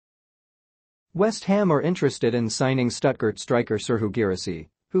West Ham are interested in signing Stuttgart striker Serhou Guirassy,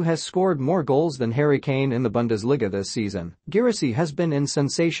 who has scored more goals than Harry Kane in the Bundesliga this season. Guirassy has been in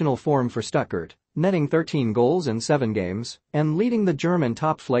sensational form for Stuttgart, netting 13 goals in 7 games and leading the German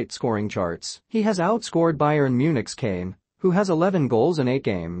top-flight scoring charts. He has outscored Bayern Munich's Kane, who has 11 goals in 8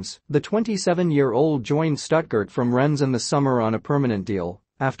 games. The 27-year-old joined Stuttgart from Rennes in the summer on a permanent deal,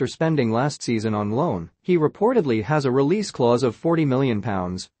 after spending last season on loan. He reportedly has a release clause of £40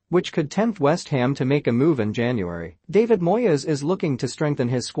 million, which could tempt West Ham to make a move in January. David Moyes is looking to strengthen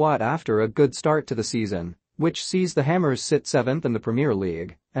his squad after a good start to the season, which sees the Hammers sit 7th in the Premier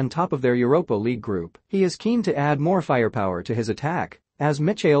League and top of their Europa League group. He is keen to add more firepower to his attack, as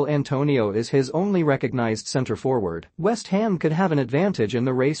Michail Antonio is his only recognized centre-forward. West Ham could have an advantage in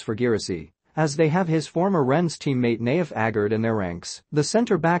the race for Guirassy, as they have his former Rennes teammate Naif Agard in their ranks. The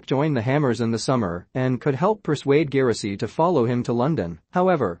centre-back joined the Hammers in the summer and could help persuade Guirassy to follow him to London.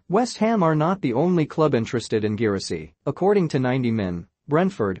 However, West Ham are not the only club interested in Guirassy. According to 90 Min,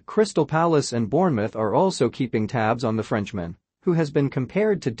 Brentford, Crystal Palace and Bournemouth are also keeping tabs on the Frenchman, who has been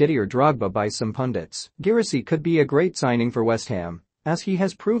compared to Didier Drogba by some pundits. Guirassy could be a great signing for West Ham, as he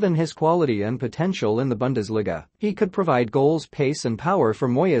has proven his quality and potential in the Bundesliga. He could provide goals, pace and power for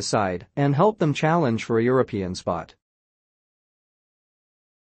Moyes' side and help them challenge for a European spot.